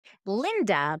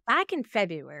Linda, back in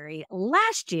February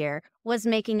last year, was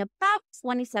making about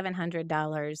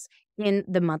 $2,700 in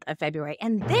the month of February.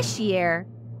 And this year,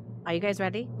 are you guys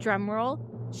ready? Drum roll.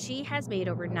 She has made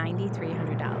over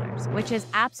 $9,300, which is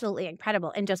absolutely incredible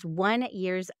in just 1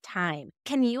 year's time.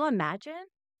 Can you imagine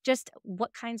just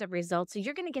what kinds of results? So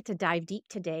you're going to get to dive deep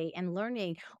today and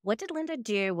learning, what did Linda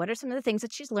do? What are some of the things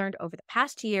that she's learned over the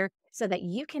past year so that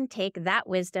you can take that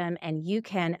wisdom and you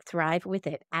can thrive with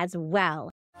it as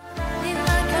well.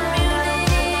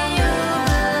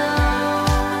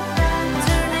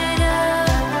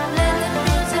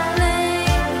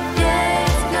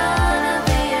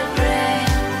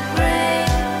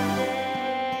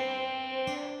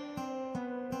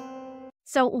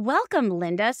 So welcome,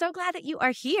 Linda. So glad that you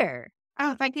are here.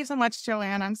 Oh, thank you so much,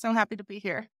 Joanne. I'm so happy to be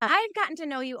here. I've gotten to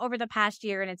know you over the past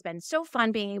year, and it's been so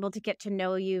fun being able to get to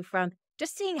know you from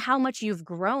just seeing how much you've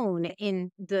grown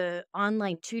in the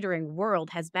online tutoring world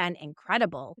has been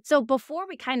incredible. So before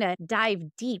we kind of dive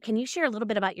deep, can you share a little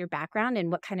bit about your background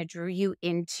and what kind of drew you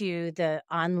into the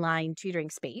online tutoring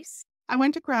space? I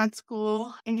went to grad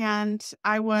school and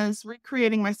I was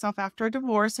recreating myself after a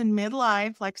divorce in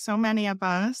midlife, like so many of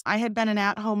us. I had been an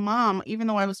at-home mom, even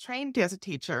though I was trained as a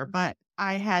teacher, but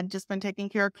I had just been taking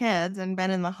care of kids and been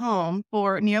in the home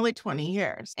for nearly 20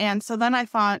 years. And so then I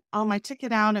thought, oh, my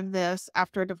ticket out of this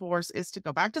after a divorce is to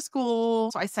go back to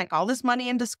school. So I sank all this money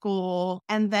into school.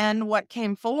 And then what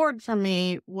came forward for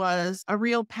me was a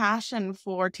real passion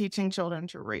for teaching children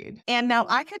to read. And now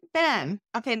I had been,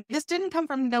 okay, this didn't come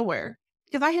from nowhere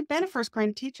because I had been a first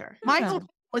grade teacher. My goal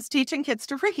was teaching kids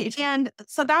to read. And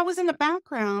so that was in the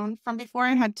background from before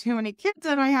I had too many kids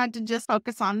that I had to just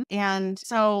focus on. And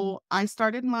so I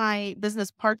started my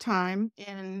business part-time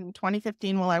in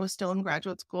 2015 while I was still in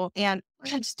graduate school, and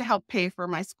just to help pay for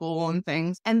my school and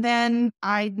things. And then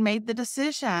I made the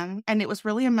decision, and it was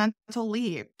really a mental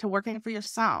leap to working for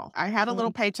yourself. I had a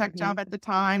little paycheck job at the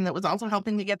time that was also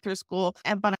helping me get through school.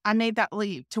 But I made that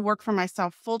leap to work for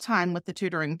myself full-time with the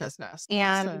tutoring business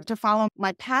and to follow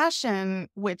my passion,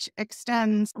 which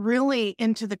extends really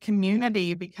into the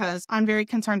community because I'm very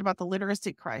concerned about the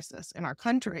literacy crisis in our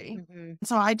country.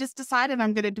 So I just decided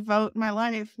I'm going to devote my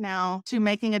life now to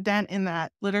making a dent in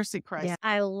that literacy crisis. Yeah,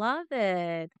 I love it.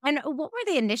 And what were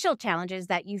the initial challenges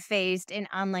that you faced in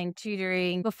online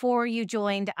tutoring before you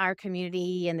joined our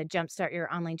community and the Jumpstart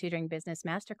Your Online Tutoring Business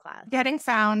Masterclass? Getting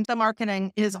found, the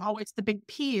marketing is always the big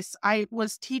piece. I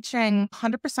was teaching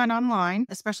 100% online,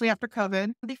 especially after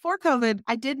COVID. Before COVID,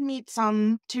 I did meet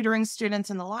some tutoring students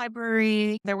in the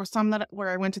library. There were some where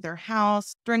I went to their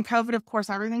house. During COVID, of course,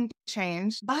 everything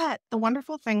changed. But the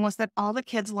wonderful thing was that all the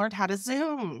kids learned how to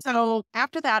Zoom. So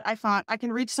after that, I thought I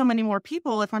can reach so many more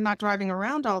people if I'm not driving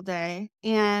around all day.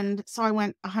 And so I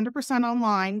went 100%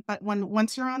 online. But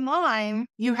once you're online,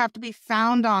 you have to be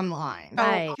found online. So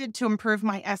I did to improve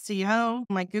my SEO,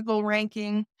 my Google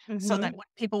ranking, so that when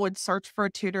people would search for a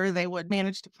tutor, they would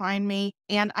manage to find me.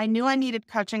 And I knew I needed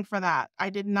coaching for that. I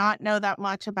did not know that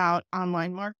much about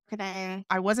online marketing.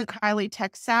 I wasn't highly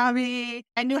tech savvy.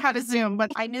 I knew how to Zoom,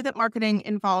 but I knew that marketing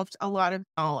involved a lot of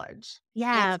knowledge.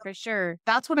 Yeah, for sure.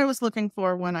 That's what I was looking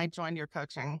for when I joined your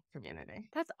coaching community.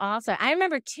 That's awesome. I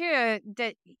remember too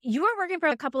that you were working for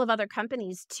a couple of other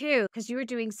companies too, because you were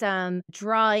doing some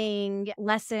drawing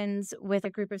lessons with a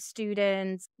group of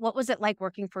students. What was it like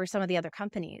working for some of the other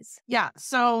companies? Yeah.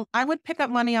 So I would pick up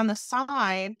money on the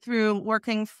side through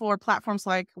working for platforms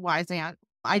like Wyzant.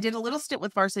 I did a little stint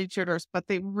with Varsity Tutors, but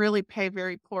they really pay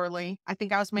very poorly. I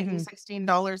think I was making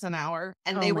 $16 an hour,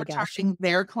 and they were charging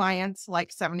their clients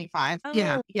like $75.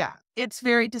 Yeah. It's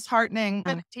very disheartening.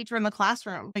 A teacher in the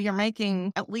classroom, you're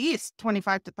making at least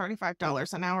 $25 to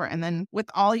 $35 an hour. And then with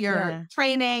all your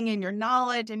training and your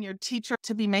knowledge and your teacher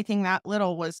to be making that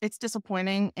little it's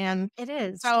disappointing. And it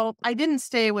is. So I didn't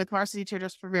stay with Varsity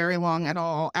Tutors for very long at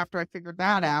all after I figured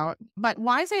that out. But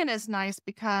Wyzant is nice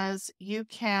because you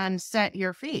can set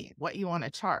your fee, what you want to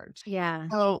charge. Yeah.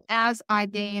 So as I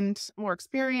gained more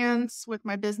experience with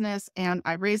my business and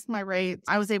I raised my rates,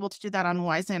 I was able to do that on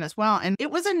Wyzant as well. And it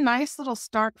was a nice little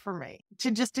start for me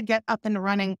to get up and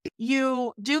running.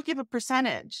 You do give a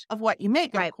percentage of what you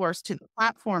make, of course, to the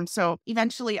platform. So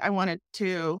eventually I wanted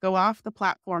to go off the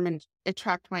platform and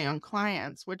attract my own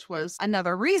clients, which was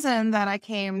another reason that I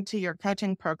came to your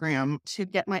coaching program to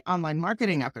get my online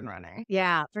marketing up and running.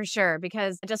 Yeah, for sure.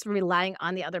 Because just relying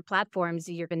on the other platforms,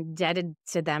 you're indebted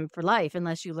to them for life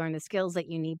unless you learn the skills that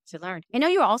you need to learn. I know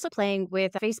you were also playing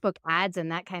with Facebook ads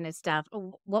and that kind of stuff.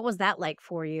 What was that like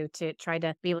for you to try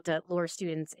to be able to lure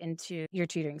students into your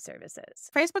tutoring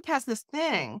services? Facebook has this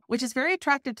thing, which is very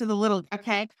attractive to the little,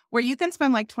 where you can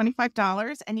spend like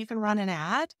 $25 and you can run an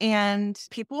ad and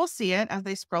people will see see it as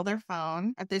they scroll their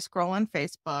phone, as they scroll on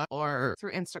Facebook or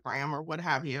through Instagram or what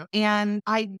have you. And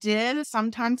I did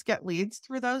sometimes get leads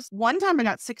through those. One time I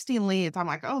got 16 leads. I'm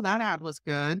like, oh, that ad was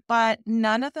good. But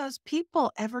none of those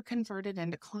people ever converted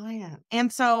into clients.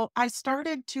 And so I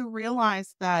started to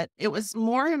realize that it was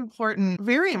more important,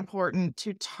 very important,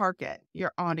 to target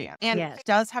your audience. And Yes. it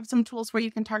does have some tools where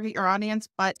you can target your audience,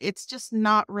 but it's just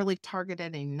not really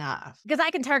targeted enough. Because I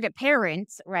can target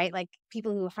parents, right? Like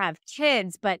people who have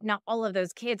kids, but not all of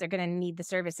those kids are going to need the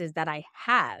services that I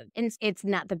have. And it's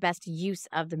not the best use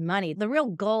of the money. The real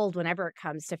gold whenever it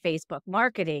comes to Facebook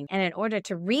marketing. And in order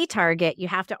to retarget, you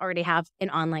have to already have an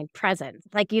online presence.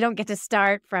 Like you don't get to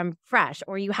start from fresh,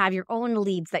 or you have your own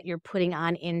leads that you're putting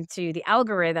on into the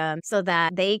algorithm so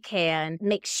that they can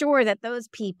make sure that those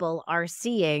people are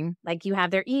seeing, like you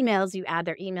have their emails, you add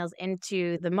their emails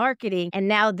into the marketing, and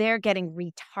now they're getting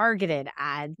retargeted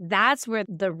ads. That's where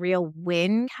the real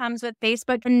win comes with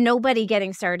Facebook. And nobody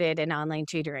getting started in online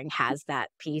tutoring has that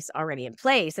piece already in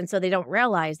place. And so they don't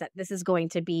realize that this is going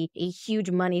to be a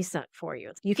huge money suck for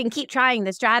you. You can keep trying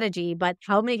the strategy, but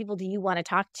how many people do you want to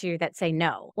talk to that say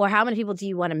no? Or how many people do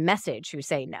you want to message who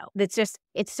say no?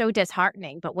 It's so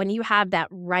disheartening. But when you have that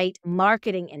right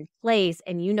marketing in place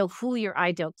and you know who your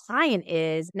ideal client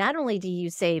is, not only do you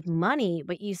save money,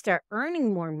 but you start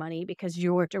earning more money because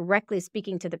you're directly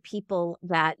speaking to the people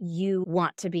that you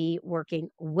want to be working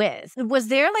with. Was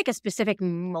there like a specific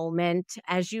moment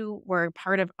as you were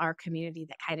part of our community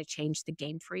that kind of changed the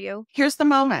game for you? Here's the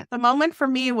moment. The moment for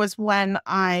me was when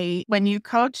you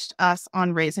coached us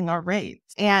on raising our rates.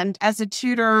 And as a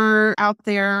tutor out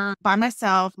there by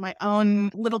myself, my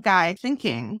own little guy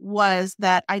thinking was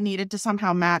that I needed to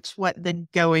somehow match what the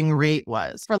going rate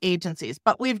was for agencies.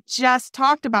 But we've just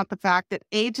talked about the fact that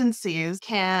agencies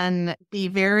can be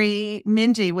very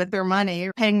mingy with their money,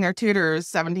 paying their tutors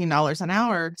 $17 an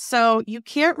hour. So you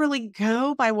can't really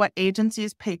go by what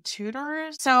agencies pay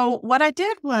tutors. So what I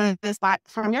did was,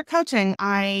 from your coaching,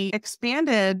 I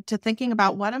expanded to thinking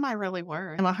about what am I really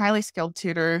worth? I'm a highly skilled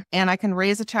tutor and I can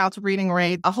raise a child's reading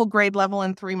rate, a whole grade level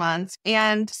in 3 months.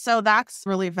 And so that's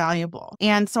really valuable.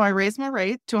 And so I raised my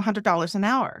rate to $100 an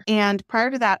hour. And prior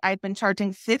to that, I'd been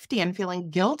charging $50 and feeling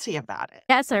guilty about it.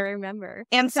 Yes, I remember.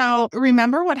 And so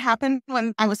remember what happened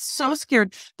when I was so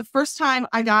scared. The first time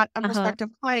I got a prospective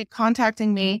client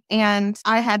contacting me and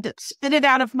I had to spit it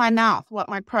out of my mouth what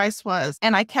my price was.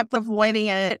 And I kept avoiding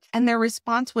it. And their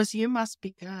response was, you must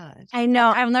be good. I know.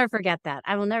 I will never forget that.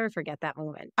 I will never forget that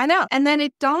moment. I know. And then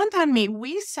it dawned on me,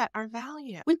 we set our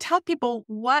value. We tell people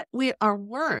what we are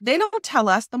worth. They don't tell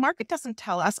us. The market doesn't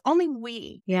tell us. Only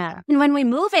we. Yeah. And when we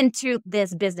move into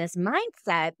this business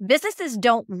mindset, businesses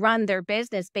don't run their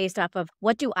business based off of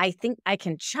what do I think I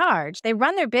can charge. They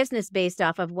run their business based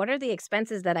off of what are the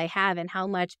expenses that I have and how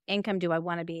much income do I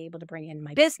want to be able to bring in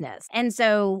my business. And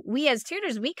so we as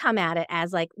tutors, we come at it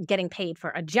as like getting paid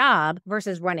for a job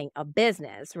versus running a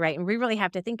business, right? And we really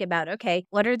have to think about, okay,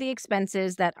 what are the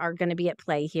expenses that are going to be at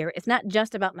play here? It's not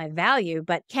just about my value,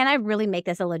 but can I really make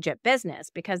this a legit business?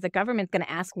 Because the government's going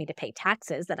to ask me to pay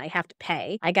taxes that I have to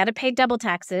pay. I got to pay double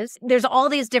taxes. There's all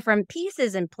these different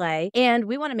pieces in play, and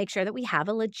we want to make sure that we have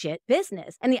a legit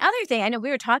business. And the other thing, I know we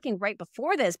were talking right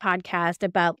before this podcast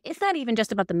about, it's not even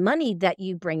just about the money that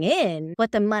you bring in,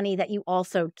 but the money that you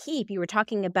also keep. You were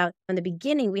talking about in the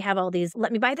beginning, we have all these,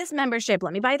 let me buy this membership,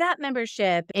 let me buy that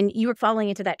membership. And you were falling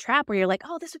into that trap where you're like,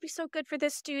 oh, this would be so good for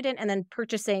this student. And then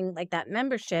purchasing like that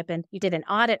membership, and you did an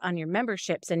audit on your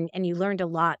memberships and you learned a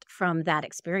lot from that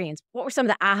experience. What were some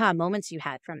of the aha moments you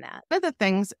had from that? One of the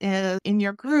things is in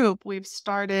your group, we've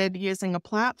started using a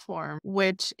platform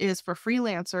which is for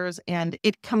freelancers and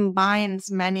it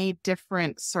combines many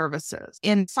different services.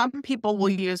 And some people will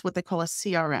use what they call a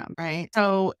CRM, right?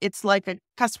 So it's like a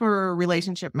customer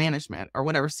relationship management or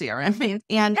whatever CRM means.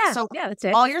 And so that's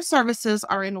it. All your services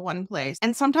are in one place.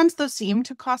 And sometimes those seem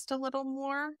to cost a little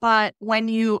more. But when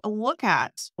you look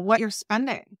at what you're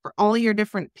spending for all your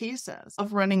different pieces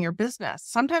of running your business,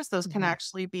 sometimes those can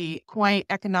actually be quite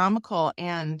economical.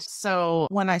 And so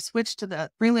when I switched to the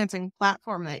freelancing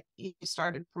platform that you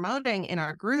started promoting in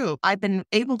our group, I've been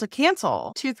able to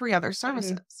cancel 2-3 other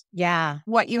services. Yeah.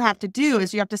 What you have to do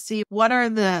is you have to see what are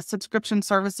the subscription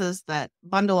services that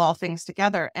bundle all things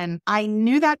together. And I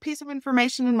knew that piece of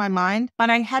information in my mind, but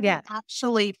I hadn't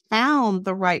actually found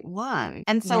the right one.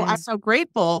 And so I'm so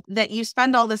grateful that you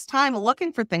spend all this time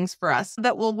looking for things for us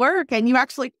that will work. And you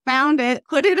actually found it,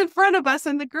 put it in front of us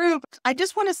in the group. I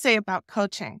just want to say about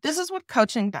coaching. This is what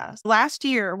coaching does. Last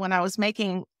year, when I was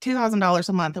making $2,000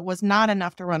 a month, it was not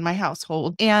enough to run my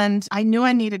household. And I knew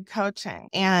I needed coaching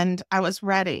and I was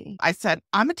ready. I said,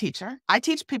 I'm a teacher. I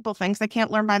teach people things they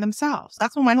can't learn by themselves.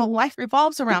 That's what my whole life revolves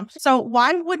revolves around. So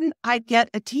why wouldn't I get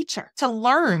a teacher to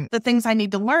learn the things I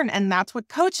need to learn? And that's what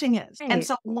coaching is. Right. And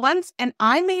so and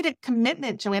I made a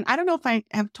commitment, Joanne. I don't know if I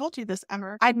have told you this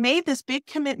ever. I made this big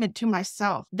commitment to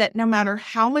myself that no matter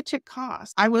how much it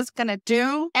cost, I was going to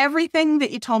do everything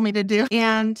that you told me to do.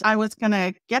 And I was going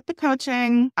to get the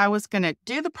coaching. I was going to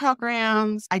do the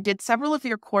programs. I did several of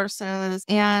your courses.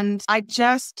 And I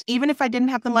just, even if I didn't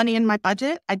have the money in my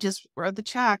budget, I just wrote the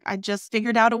check. I just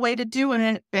figured out a way to do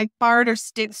it. Big part or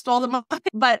stole the money.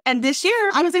 And this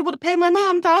year I was able to pay my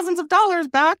mom thousands of dollars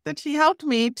back that she helped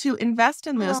me to invest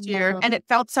in this year. And it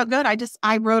felt so good.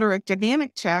 I wrote her a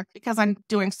gigantic check because I'm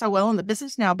doing so well in the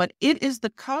business now, but it is the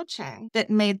coaching that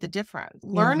made the difference.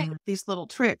 Learning these little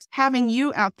tricks, having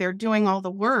you out there doing all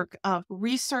the work of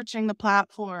researching the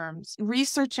platforms,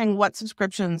 researching what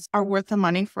subscriptions are worth the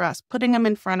money for us, putting them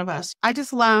in front of us. I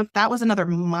just love that was another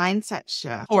mindset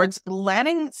shift towards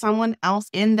letting someone else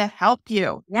in to help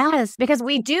you. Yes, because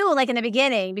we do, like in the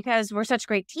beginning, because we're such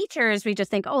great teachers, we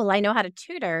just think, oh, well, I know how to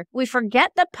tutor. We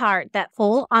forget the part that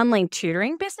full online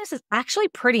tutoring business is actually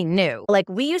pretty new. Like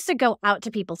we used to go out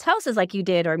to people's houses like you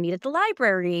did, or meet at the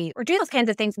library, or do those kinds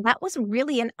of things. That was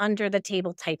really an under the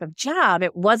table type of job.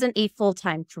 It wasn't a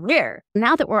full-time career.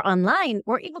 Now that we're online,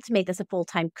 we're able to make this a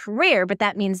full-time career, but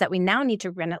that means that we now need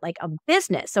to run it like a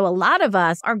business. So a lot of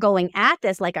us are going at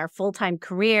this like our full-time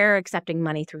career, accepting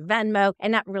money through Venmo,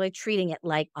 and not really treating it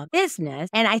like a business.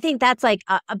 And I think that's like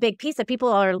a big piece that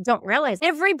people don't realize.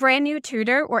 Every brand new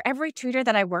tutor or every tutor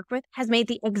that I work with has made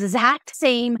the exact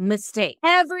same mistake.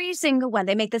 Every single one.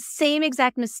 They make the same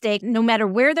exact mistake, no matter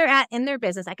where they're at in their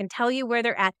business. I can tell you where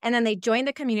they're at. And then they join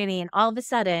the community and all of a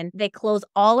sudden they close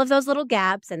all of those little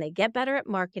gaps and they get better at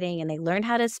marketing and they learn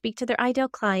how to speak to their ideal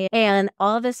client. And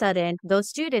all of a sudden those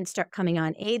students start coming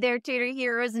on. Hey there, tutor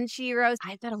heroes and sheroes.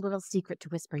 I've got a little secret to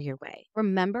whisper your way.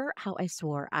 Remember how I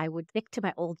swore I would stick to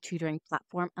my old tutoring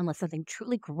platform unless something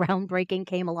truly groundbreaking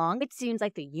came along? It seems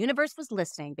like the universe was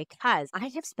listening because I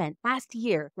have spent past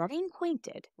year getting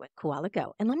acquainted with Koala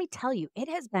Go. And let me tell you, it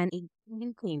has been a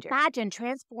game changer. Imagine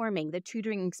transforming the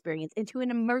tutoring experience into an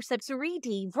immersive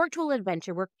 3D virtual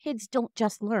adventure where kids don't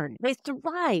just learn. They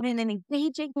thrive in an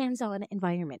engaging hands-on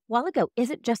environment. Koala Go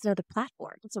isn't just another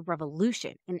platform. It's a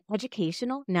revolution in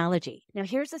educational knowledge. Now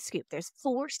here's the scoop. There's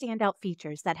 4 standout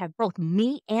features that have both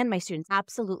me and my students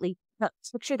absolutely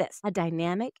picture this, a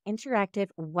dynamic, interactive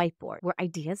whiteboard where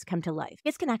ideas come to life.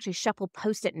 Kids can actually shuffle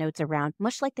Post-it notes around,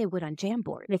 much like they would on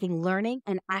Jamboard, making learning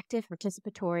an active,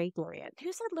 participatory experience.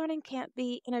 Who said learning can't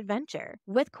be an adventure?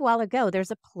 With Koala Go, there's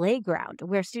a playground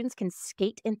where students can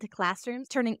skate into classrooms,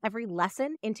 turning every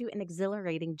lesson into an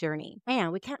exhilarating journey.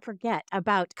 And we can't forget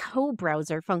about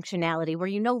co-browser functionality, where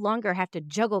you no longer have to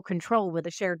juggle control with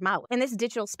a shared mouse. In this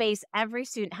digital space, every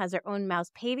student has their own mouse,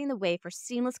 paving the way for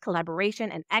seamless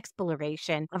collaboration and exploration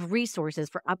of resources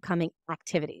for upcoming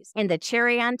activities. And the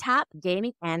cherry on top,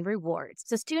 gaming and rewards.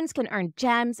 So students can earn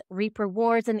gems, reap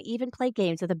rewards, and even play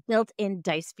games with a built-in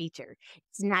dice feature.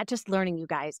 It's not just learning, you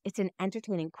guys. It's an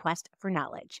entertaining quest for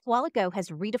knowledge. Koala Go has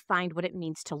redefined what it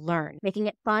means to learn, making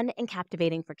it fun and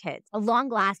captivating for kids. At long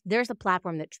last, there's a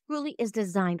platform that truly is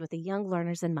designed with the young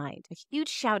learners in mind. A huge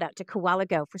shout out to Koala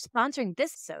Go for sponsoring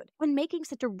this episode and making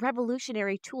such a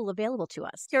revolutionary tool available to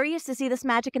us. Curious to see this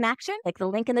magic in action? Click the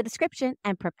link in the description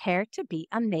and prepare to be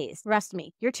amazed. Trust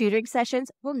me, your tutoring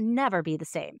sessions will never be the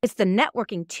same. It's the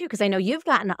networking too, because I know you've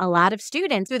gotten a lot of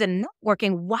students through the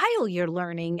networking while you're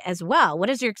learning as well. What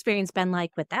has your experience been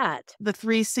like with that? The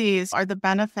 3 C's are the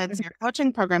benefits of your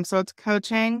coaching program. So it's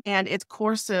coaching and it's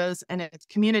courses and it's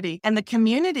community. And the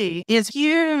community is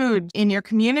huge. In your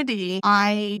community,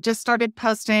 I just started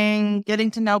posting,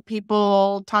 getting to know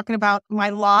people, talking about my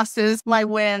losses, my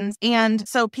wins. And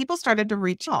so people started to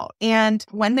reach out. And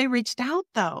when they reached out,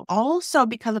 though, also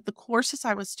because of the courses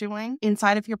I was doing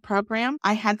inside of your program,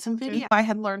 I had some video. I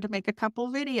had learned to make a couple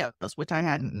videos, which I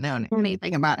hadn't known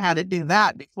anything about how to do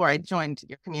that before I joined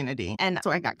your community. And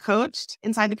so I got coached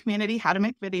inside the community how to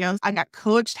make videos. I got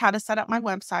coached how to set up my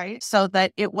website so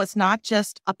that it was not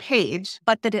just a page,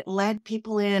 but that it led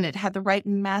people in. It had the right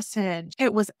message.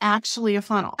 It was actually a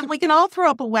funnel. And we can all throw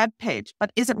up a web page,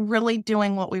 but is it really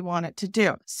doing what we want it to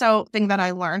do? So thing that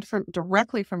I learned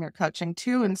directly from your coaching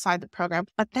too inside the program.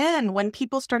 But then when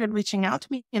people started reaching out to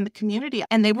me in the community,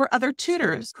 and they were other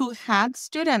tutors who had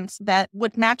students that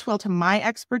would match well to my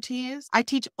expertise. I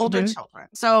teach older children,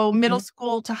 so middle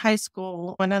school to high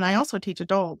school. And then I also teach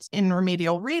adults in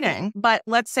remedial reading. But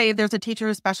let's say there's a teacher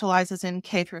who specializes in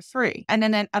K through 3, and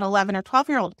then an 11 or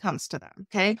 12-year-old comes to them.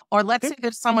 Okay. Or let's say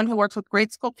there's someone who works with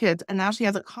grade school kids, and now she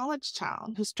has a college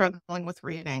child who's struggling with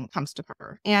reading, comes to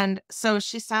her. And so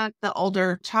she sent the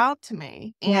older child to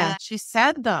me. And she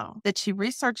said though, that she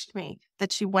researched me,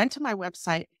 that she went to my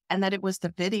website, and that it was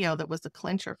the video that was the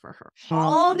clincher for her.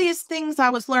 All these things I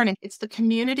was learning. It's the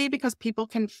community because people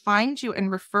can find you and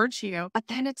refer to you, but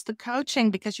then it's the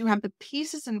coaching because you have the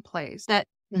pieces in place that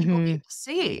people need to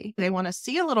see. They want to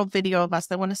see a little video of us.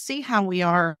 They want to see how we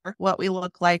are, what we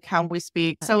look like, how we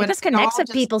speak. So it just connects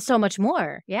with people so much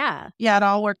more. Yeah. Yeah, it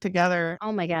all worked together.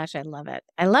 Oh my gosh, I love it.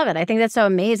 I love it. I think that's so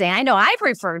amazing. I know I've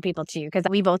referred people to you because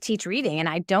we both teach reading and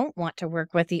I don't want to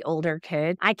work with the older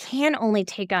kids. I can only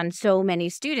take on so many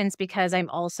students because I'm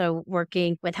also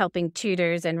working with helping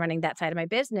tutors and running that side of my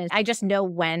business. I just know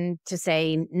when to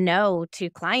say no to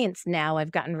clients now.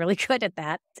 I've gotten really good at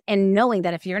that. And knowing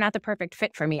that if you're not the perfect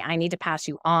fit for me, I need to pass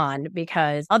you on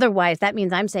because otherwise that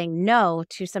means I'm saying no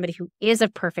to somebody who is a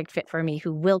perfect fit for me,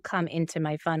 who will come into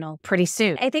my funnel pretty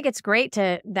soon. I think it's great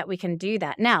that we can do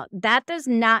that. Now, that does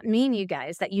not mean, you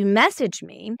guys, that you message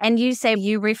me and you say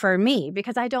you refer me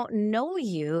because I don't know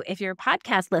you if you're a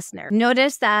podcast listener.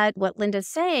 Notice that what Linda's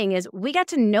saying is we got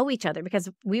to know each other because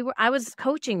I was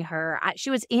coaching her. She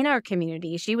was in our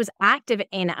community. She was active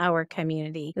in our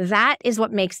community. That is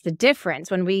what makes the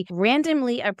difference. When we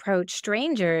randomly approach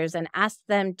strangers and ask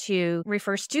them to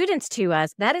refer students to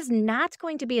us, that is not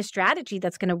going to be a strategy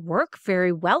that's going to work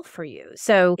very well for you.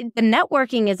 So the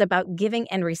networking is about giving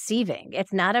and receiving.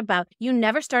 It's not about, you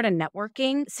never start a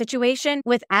networking situation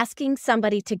with asking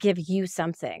somebody to give you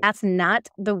something. That's not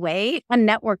the way a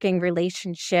networking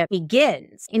relationship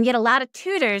begins. And yet a lot of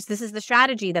tutors, this is the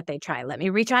strategy that they try. Let me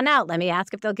reach on out. Let me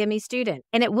ask if they'll give me students.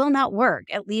 And it will not work,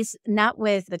 at least not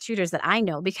with the tutors that I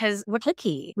know, because we're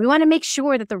picky. We want to make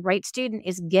sure that the right student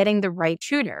is getting the right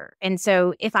tutor. And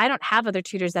so if I don't have other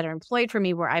tutors that are employed for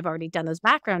me where I've already done those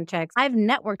background checks, I've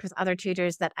networked with other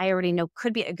tutors that I already know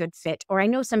could be a good fit, or I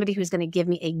know somebody who's going to give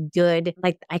me a good,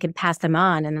 like I can pass them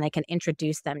on and then I can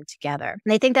introduce them together.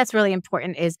 And I think that's really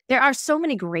important is there are so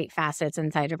many great facets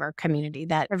inside of our community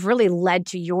that have really led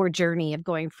to your journey of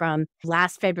going from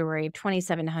last February,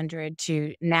 2,700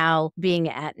 to now being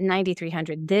at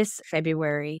 9,300 this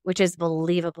February, which is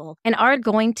believable. And are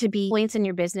going to be points in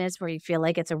your business where you feel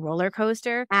like it's a roller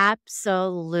coaster?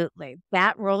 Absolutely.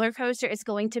 That roller coaster is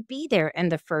going to be there in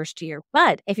the first year.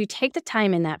 But if you take the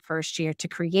time in that first year to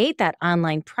create that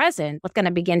online presence, what's going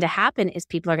to begin to happen is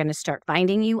people are going to start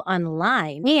finding you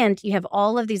online. And you have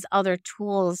all of these other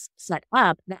tools set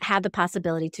up that have the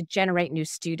possibility to generate new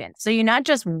students. So you're not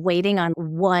just waiting on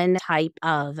one type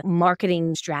of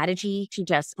marketing strategy to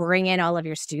just bring in all of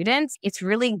your students. It's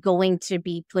really going to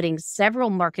be putting several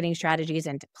marketing strategies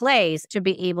into place to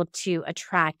be able to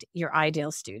attract your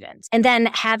ideal students. And then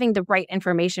having the right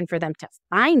information for them to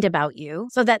find about you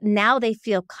so that now they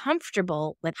feel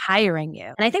comfortable with hiring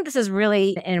you. And I think this is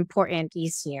really an important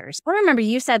piece here. So I remember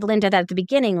you said, Linda, that at the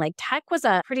beginning, like tech was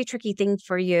a pretty tricky thing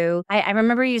for you. I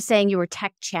remember you saying you were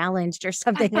tech challenged or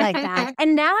something like that.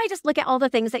 And now I just look at all the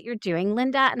things that you're doing,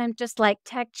 Linda, and I'm just like,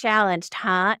 tech challenged,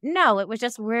 huh? No, it was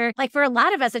just where, like for a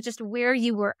lot of us, it's just where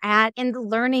you were at in the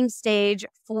learning stage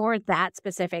for that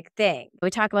specific thing. We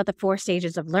talk about the 4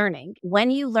 stages of learning.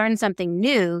 When you learn something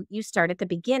new, you start at the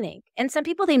beginning. And some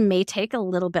people, they may take a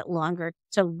little bit longer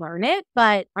to learn it,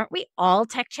 but aren't we all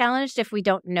tech challenged if we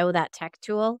don't know that tech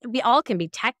tool? We all can be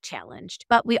tech challenged,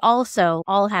 but we also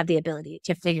all have the ability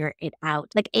to figure it out.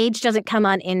 Like age doesn't come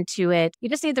on into it. You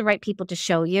just need the right people to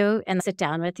show you and sit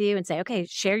down with you and say, okay,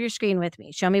 share your screen with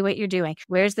me. Show me what you're doing.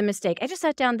 Where's the mistake? I just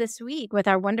sat down this week with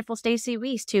our wonderful Stacey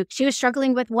Weiss too. She was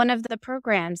struggling with one of the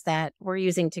programs that we're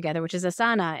using together, which is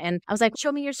Asana. And I was like,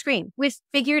 show me your screen. We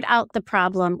figured out the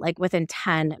problem like within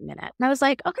 10 minutes. And I was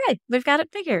like, okay, we've got it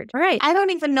figured. All right. I don't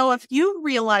even know if you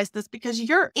realize this because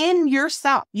you're in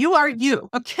yourself. You are you.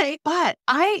 Okay. But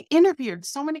I interviewed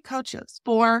so many coaches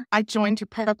before I joined your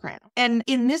program. And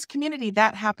in this community,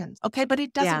 that happens. Okay. But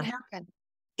it doesn't happen.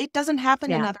 It doesn't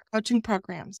happen in other coaching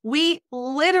programs. We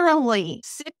literally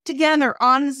sit together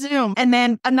on Zoom. And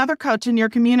then another coach in your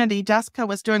community, Jessica,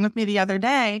 was doing with me the other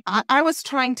day. I was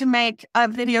trying to make a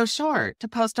video short to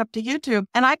post up to YouTube.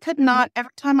 And I could not,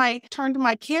 every time I turned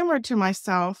my camera to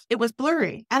myself, it was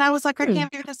blurry. And I was like, I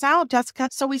can't figure this out, Jessica.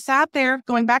 So we sat there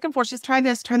going back and forth. She's trying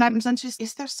this, turn that. And then she's,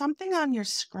 is there something on your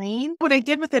screen? What I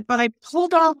did with it, but I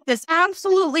pulled off this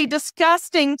absolutely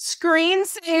disgusting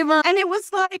screensaver. And it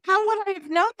was like, how would I have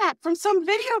known that from some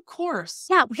video course?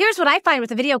 Yeah, here's what I find with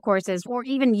the video courses or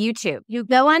even YouTube. You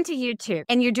go onto YouTube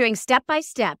and you're doing step by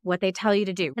step what they tell you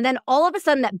to do. And then all of a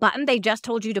sudden that button they just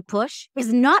told you to push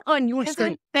is not on your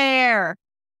screen. There.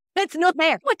 It's not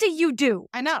there. What do you do?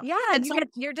 I know. Yeah, And so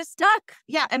you're just stuck.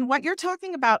 yeah. And what you're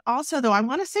talking about also, though, I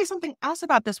want to say something else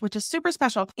about this, which is super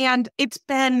special. And it's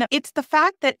the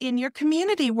fact that in your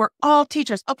community, we're all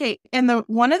teachers. Okay. And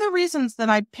one of the reasons that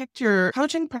I picked your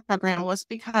coaching program was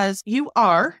because you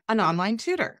are an online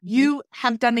tutor. You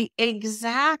have done the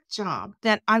exact job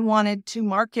that I wanted to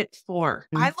market for.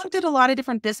 I looked at a lot of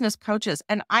different business coaches,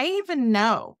 and I even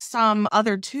know some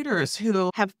other tutors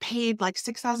who have paid like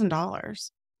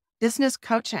 $6,000 business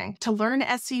coaching to learn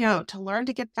SEO, to learn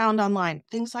to get found online,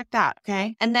 things like that.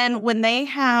 Okay. And then when they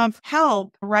have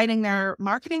help writing their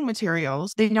marketing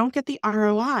materials, they don't get the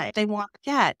ROI they want to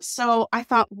get. So I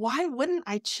thought, why wouldn't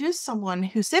I choose someone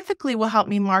who specifically will help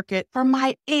me market for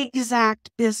my exact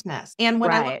business? And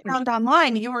when I looked around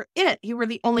online, you were it. You were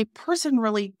the only person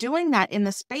really doing that in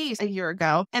the space a year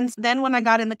ago. And then when I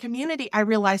got in the community, I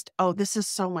realized, oh, this is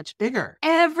so much bigger.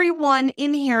 Everyone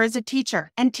in here is a teacher,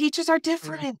 and teachers are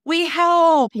different. We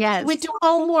help. Yes. We do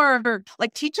homework.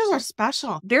 Like, teachers are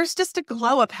special. There's just a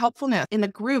glow of helpfulness in the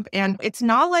group. And it's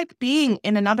not like being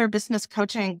in another business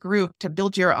coaching group to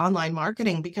build your online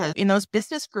marketing, because in those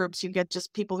business groups, you get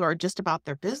just people who are just about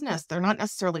their business. They're not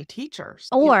necessarily teachers.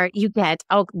 Or you get,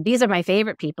 oh, these are my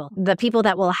favorite people, the people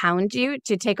that will hound you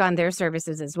to take on their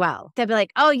services as well. They'll be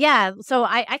like, oh, yeah, so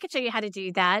I could show you how to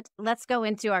do that. Let's go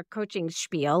into our coaching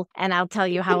spiel, and I'll tell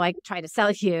you how I try to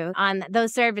sell you on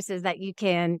those services that you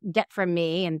can get from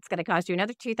me, and it's going to cost you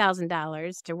another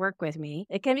 $2,000 to work with me.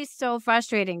 It can be so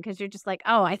frustrating because you're just like,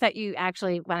 oh, I thought you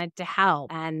actually wanted to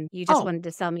help and you just wanted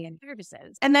to sell me in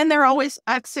services. And then they're always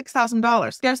at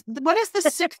 $6,000. What is the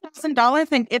 $6,000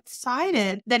 thing? It's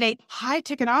cited that a high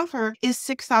ticket offer is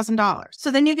 $6,000. So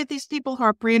then you get these people who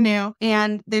are brand new,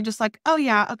 and they're just like, oh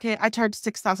yeah, okay, I charge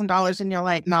 $6,000, and you're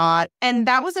like, not. And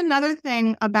that was another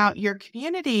thing about your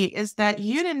community, is that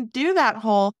you didn't do that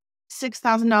whole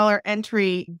 $6,000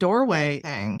 entry doorway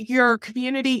thing. Your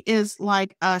community is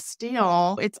like a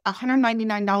steal. It's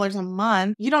 $199 a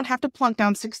month. You don't have to plunk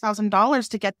down $6,000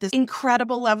 to get this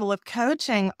incredible level of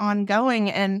coaching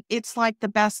ongoing. And it's like the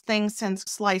best thing since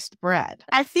sliced bread.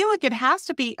 I feel like it has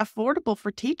to be affordable for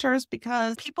teachers,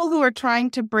 because people who are trying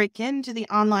to break into the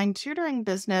online tutoring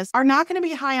business are not going to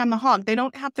be high on the hog. They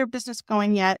don't have their business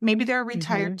going yet. Maybe they're a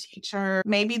retired teacher.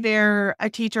 Maybe they're a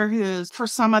teacher who's, for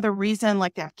some other reason,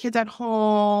 like they have kids at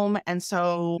home, and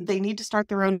so they need to start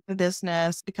their own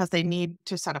business because they need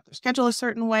to set up their schedule a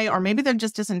certain way, or maybe they're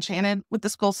just disenchanted with the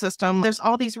school system. There's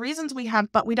all these reasons we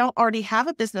have, but we don't already have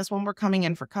a business when we're coming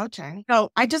in for coaching. So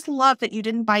I just love that you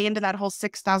didn't buy into that whole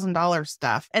 $6,000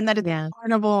 stuff, and that it's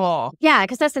affordable. Yeah,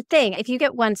 because that's the thing. If you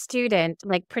get one student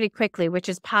like pretty quickly, which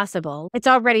is possible, it's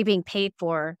already being paid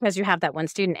for because you have that one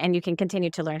student, and you can continue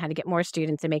to learn how to get more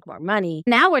students and make more money.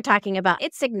 Now we're talking about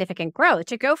its significant growth.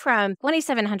 To go from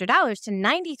 $2,700 to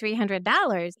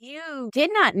 $9,300, you did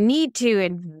not need to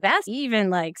invest even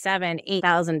like $7,000,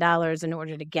 $8,000 in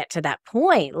order to get to that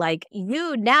point. Like,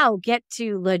 you now get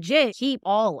to legit keep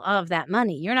all of that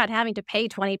money. You're not having to pay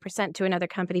 20% to another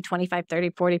company, 25, 30,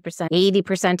 40%,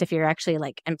 80% if you're actually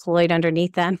like employed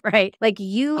underneath them, right? Like,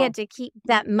 you get to keep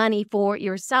that money for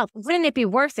yourself. Wouldn't it be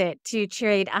worth it to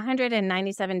trade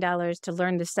 $197 to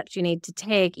learn the steps you need to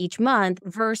take each month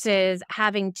versus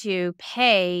having to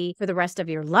pay for the rest of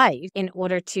your life in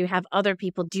order to have other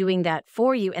people doing that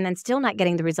for you and then still not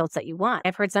getting the results that you want?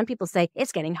 I've heard some people say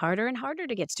it's getting harder and harder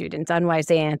to get students on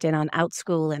Wisant and on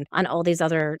OutSchool and on all these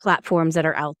other platforms that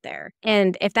are out there.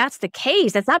 And if that's the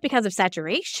case, that's not because of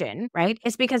saturation, right?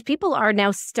 It's because people are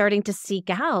now starting to seek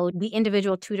out the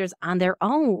individual tutors on their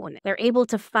own. They're able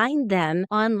to find them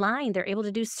online. They're able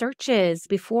to do searches.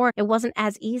 Before, it wasn't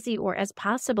as easy or as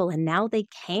possible, and now they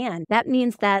can. That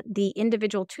means that the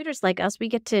individual tutors like us, we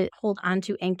get to hold on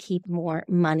to and keep more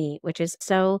money, which is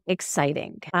so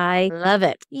exciting. I love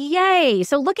it. Yay.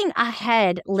 So looking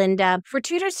ahead, Linda, for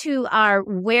tutors who are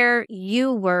where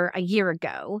you were a year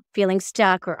ago, feeling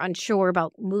stuck or unsure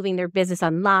about moving their business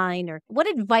online, or what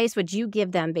advice would you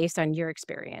give them based on your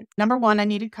experience? Number one, I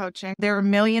needed coaching. There are a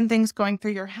million things going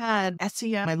through your head.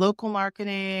 SEO, my local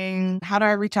marketing, how do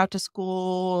I reach out to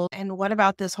school? And what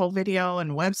about this whole video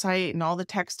and website and all the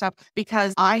tech stuff?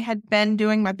 Because I had been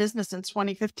doing my business since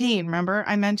 2015. Remember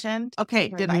I mentioned? Okay,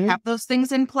 did I have those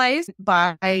things in place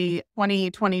by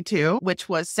 2022, which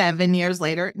was 7 years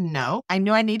later? No, I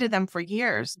knew I needed them for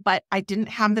years, but I didn't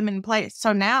have them in place.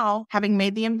 So now, having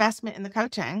made the investment in the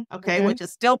coaching, okay, which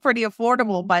is still pretty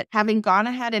affordable, but having gone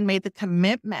ahead and made the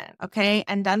commitment, okay,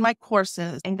 and done my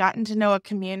courses and gotten to know a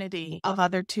community of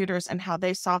other tutors and how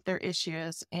they solve their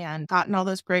issues and gotten all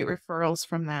those great referrals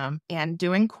from them, and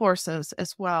doing courses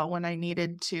as well when I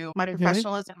needed to. My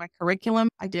professionalism, my curriculum,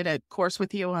 I did a course with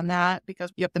with you on that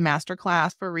because you have the master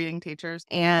class for reading teachers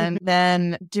and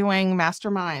then doing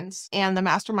masterminds. And the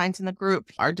masterminds in the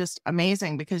group are just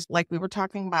amazing because like we were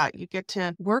talking about, you get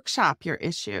to workshop your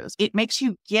issues. It makes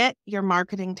you get your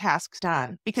marketing tasks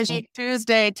done because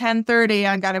Tuesday, 10:30,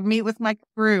 I got to meet with my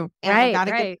group and I got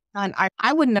to get done.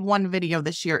 I wouldn't have won video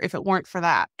this year if it weren't for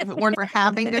that. If it weren't for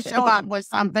having to show up with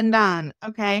something done.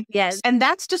 Okay. Yes. And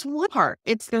that's just one part.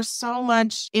 There's so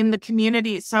much in the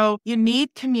community. So you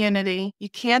need community. You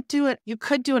can't do it. You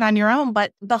could do it on your own,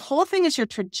 but the whole thing is your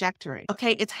trajectory.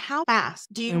 Okay. It's how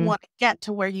fast do you want to get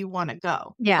to where you want to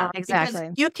go? Yeah, exactly.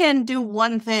 Because you can do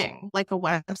one thing like a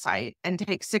website and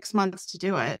take 6 months to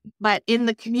do it. But in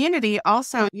the community,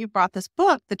 also, you brought this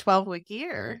book, The 12-Week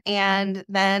Year, and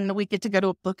then we get to go to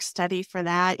a book study for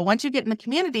that. Once you get in the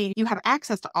community, you have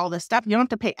access to all this stuff. You don't have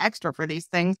to pay extra for these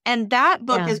things. And that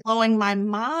book is blowing my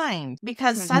mind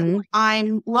because suddenly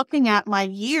I'm looking at my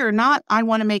year, not I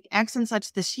want to make X and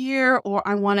such this year, or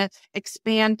I want to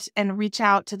expand and reach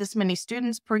out to this many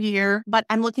students per year, but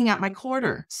I'm looking at my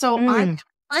quarter. So I'm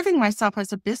proving myself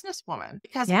as a businesswoman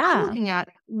because I'm looking at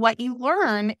what you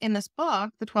learn in this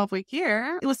book, The 12-Week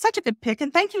Year. It was such a good pick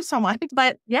and thank you so much.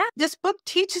 But this book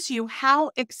teaches you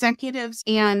how executives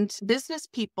and business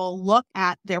people look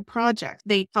at their projects.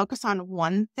 They focus on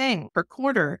one thing per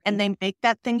quarter and they make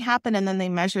that thing happen and then they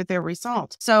measure their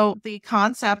results. So the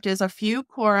concept is a few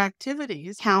core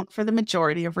activities count for the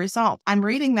majority of results. I'm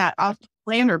reading that off the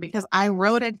planner because I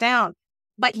wrote it down.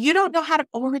 But you don't know how to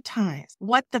prioritize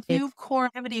what the few core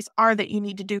activities are that you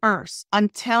need to do first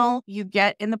until you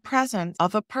get in the presence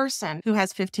of a person who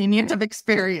has 15 years of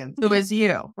experience, who is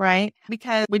you, right?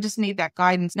 Because we just need that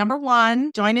guidance. Number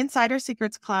one, join Insider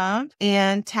Secrets Club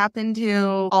and tap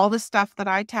into all the stuff that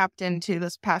I tapped into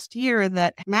this past year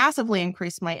that massively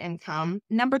increased my income.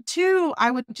 Number two,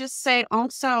 I would just say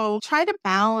also try to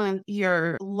balance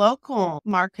your local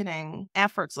marketing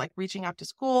efforts, like reaching out to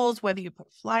schools, whether you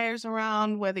put flyers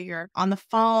around, whether you're on the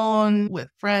phone with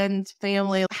friends,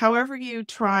 family, however you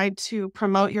try to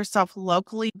promote yourself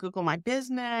locally, Google My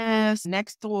Business,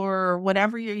 Nextdoor,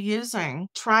 whatever you're using,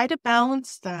 try to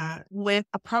balance that with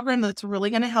a program that's really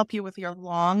going to help you with your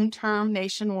long-term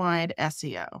nationwide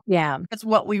SEO. Yeah. That's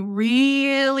what we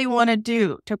really want to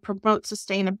do to promote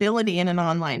sustainability in an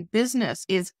online business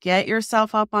is get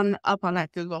yourself up on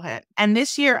that Google hit. And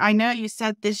this year, I know you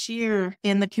said this year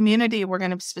in the community, we're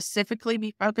going to specifically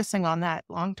be focusing on that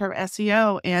long-term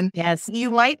SEO. And you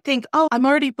might think, oh, I'm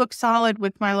already booked solid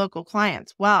with my local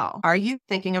clients. Well, are you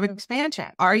thinking of expansion?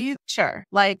 Are you sure?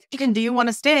 Like, do you want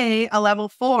to stay a level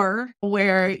 4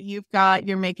 where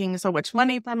you're making so much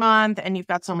money per month and you've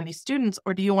got so many students?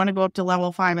 Or do you want to go up to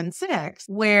level 5 and 6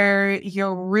 where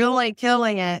you're really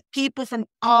killing it? People from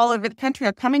all over the country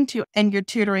are coming to you and you're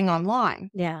tutoring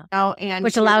online. Yeah. And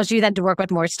which allows you then to work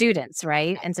with more students,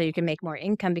 right? And so you can make more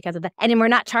income because of that. And then we're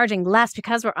not charging less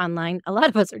because we're online. A lot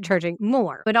of us are charging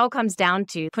more. But it all comes down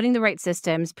to putting the right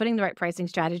systems, putting the right pricing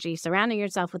strategy, surrounding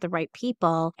yourself with the right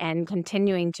people, and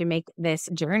continuing to make this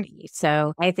journey.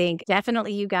 So I think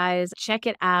definitely you guys check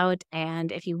it out.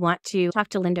 And if you want to talk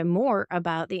to Linda more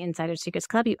about the Insider Secrets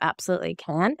Club, you absolutely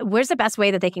can. Where's the best way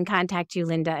that they can contact you,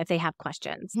 Linda, if they have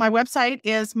questions? My website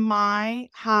is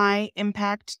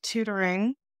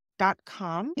myhighimpacttutoring.com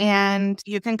and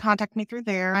you can contact me through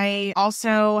there. I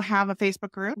also have a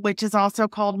Facebook group, which is also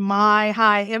called My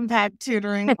High Impact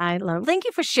Tutoring. Thank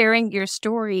you for sharing your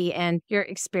story and your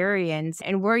experience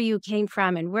and where you came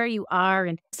from and where you are.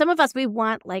 And some of us, we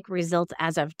want like results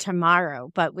as of tomorrow,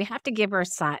 but we have to give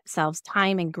ourselves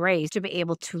time and grace to be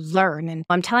able to learn. And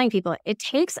I'm telling people, it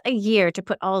takes a year to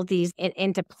put all of these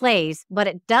into place, but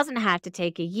it doesn't have to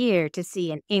take a year to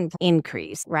see an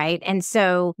increase, right? And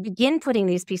so begin putting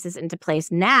these pieces into place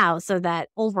now so that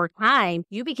over time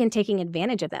you begin taking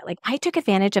advantage of that. Like I took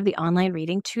advantage of the online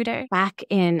reading tutor back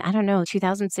in,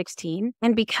 2016.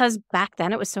 And because back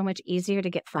then it was so much easier to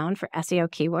get found for SEO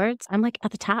keywords, I'm like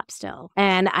at the top still.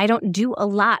 And I don't do a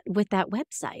lot with that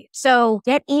website. So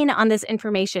get in on this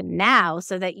information now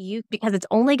so that because it's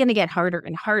only going to get harder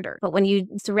and harder. But when you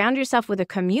surround yourself with a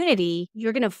community,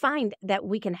 you're going to find that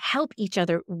we can help each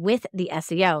other with the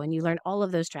SEO and you learn all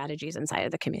of those strategies inside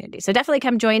of the community. So definitely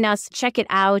come join us, check it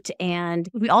out. And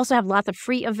we also have lots of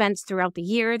free events throughout the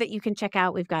year that you can check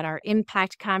out. We've got our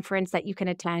Impact Conference that you can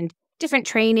attend, different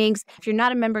trainings. If you're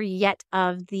not a member yet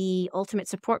of the Ultimate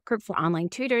Support Group for Online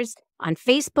Tutors, on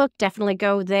Facebook. Definitely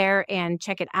go there and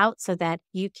check it out so that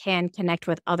you can connect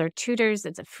with other tutors.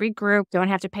 It's a free group. Don't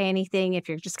have to pay anything. If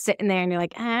you're just sitting there and you're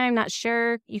like, I'm not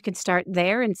sure, you can start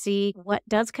there and see what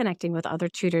does connecting with other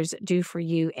tutors do for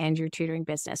you and your tutoring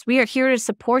business. We are here to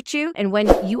support you. And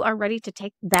when you are ready to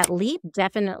take that leap,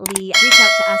 definitely reach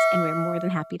out to us and we're more than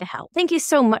happy to help. Thank you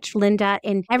so much, Linda.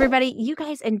 And everybody, you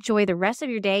guys enjoy the rest of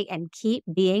your day and keep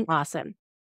being awesome.